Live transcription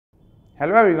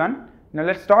Hello everyone. Now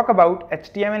let's talk about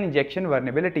HTML injection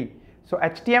vulnerability. So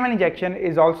HTML injection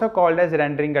is also called as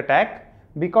rendering attack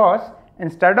because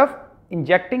instead of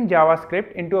injecting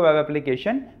JavaScript into a web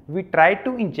application, we try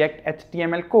to inject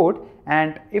HTML code,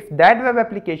 and if that web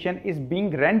application is being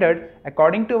rendered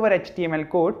according to our HTML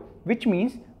code, which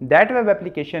means that web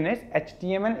application is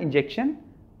HTML injection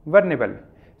vulnerable.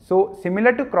 So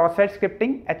similar to cross-site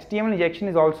scripting, HTML injection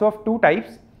is also of two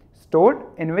types: stored,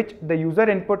 in which the user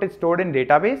input is stored in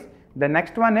database. The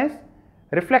next one is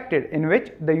reflected, in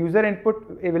which the user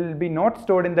input will be not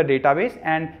stored in the database,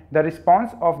 and the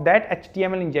response of that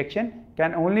HTML injection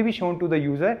can only be shown to the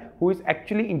user who is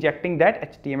actually injecting that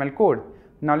HTML code.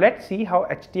 Now let's see how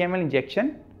HTML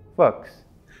injection works.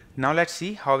 Now let's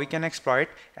see how we can exploit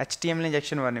HTML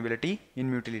injection vulnerability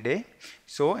in Mutiliday.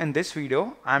 So in this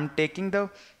video, I am taking the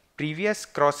previous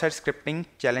cross-site scripting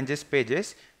challenges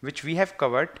pages which we have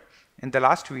covered in the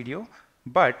last video,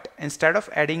 but instead of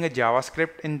adding a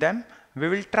JavaScript in them, we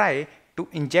will try to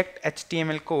inject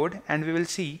HTML code and we will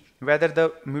see whether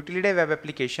the Mutiliday web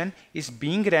application is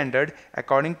being rendered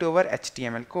according to our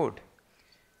HTML code.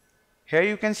 Here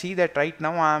you can see that right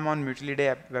now I am on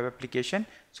Mutiliday web application.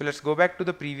 So let's go back to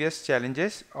the previous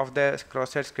challenges of the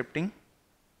cross-site scripting.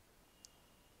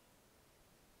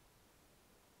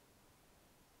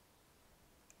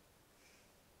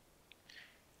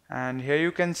 And here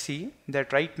you can see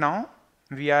that right now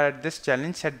we are at this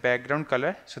challenge set background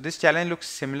color. So this challenge looks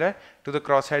similar to the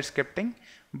cross-site scripting,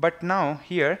 but now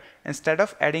here instead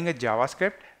of adding a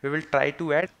JavaScript, we will try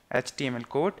to add HTML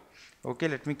code. Okay,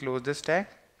 let me close this tag.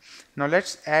 Now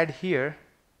let's add here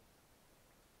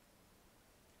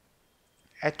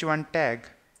h1 tag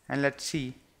and let's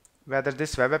see whether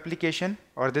this web application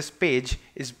or this page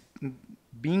is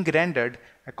being rendered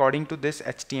according to this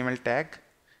HTML tag.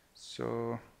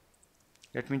 So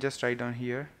let me just write down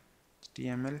here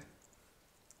HTML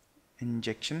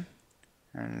injection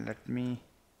and let me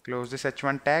close this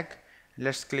h1 tag.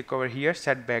 Let's click over here,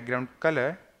 set background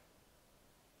color,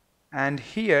 and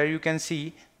here you can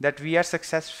see that we are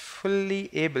successfully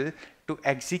able to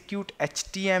execute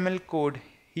HTML code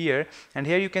here, and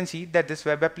here you can see that this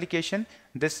web application,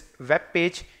 this web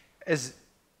page is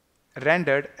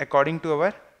rendered according to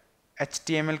our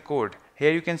HTML code.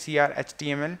 Here you can see our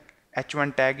HTML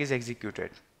h1 tag is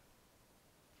executed.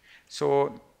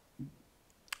 So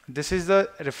this is the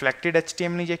reflected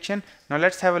HTML injection. Now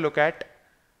let's have a look at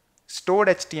stored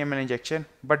HTML injection,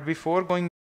 but before going,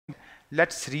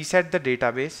 let's reset the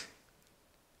database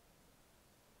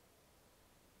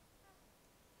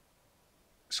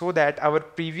so that our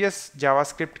previous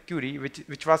JavaScript query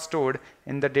which was stored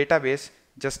in the database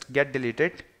just get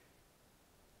deleted.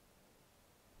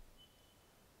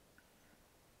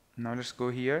 Now let's go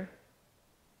here,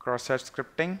 cross-site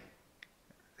scripting,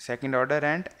 second order,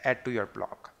 and add to your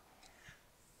block.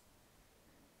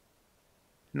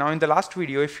 Now in the last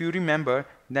video, if you remember,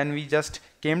 then we just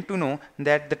came to know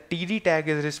that the td tag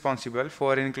is responsible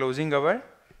for enclosing our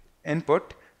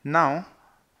input. Now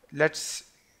let's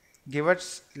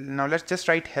just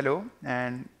write hello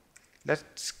and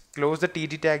let's close the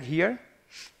td tag here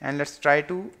and let's try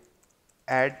to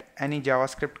add any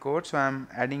JavaScript code. So I'm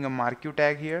adding a marquee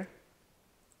tag here.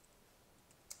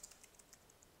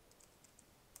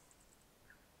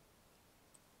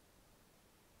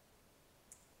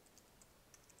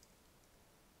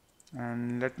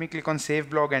 And let me click on save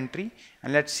blog entry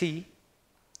and let's see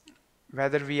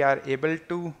whether we are able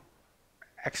to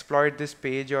exploit this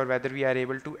page or whether we are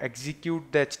able to execute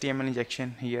the HTML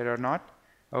injection here or not.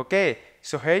 Okay,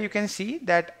 so here you can see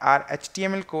that our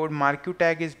HTML code marquee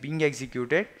tag is being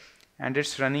executed and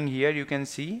it's running here, you can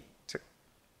see.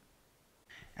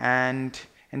 And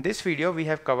in this video we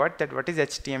have covered that what is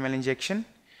HTML injection,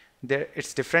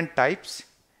 its different types,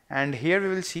 and here we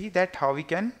will see that how we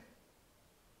can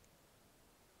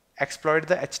exploit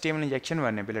the HTML injection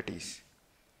vulnerabilities.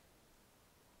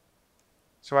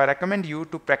 So I recommend you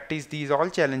to practice these all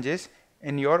challenges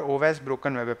in your OWASP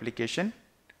broken web application,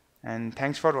 and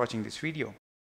thanks for watching this video.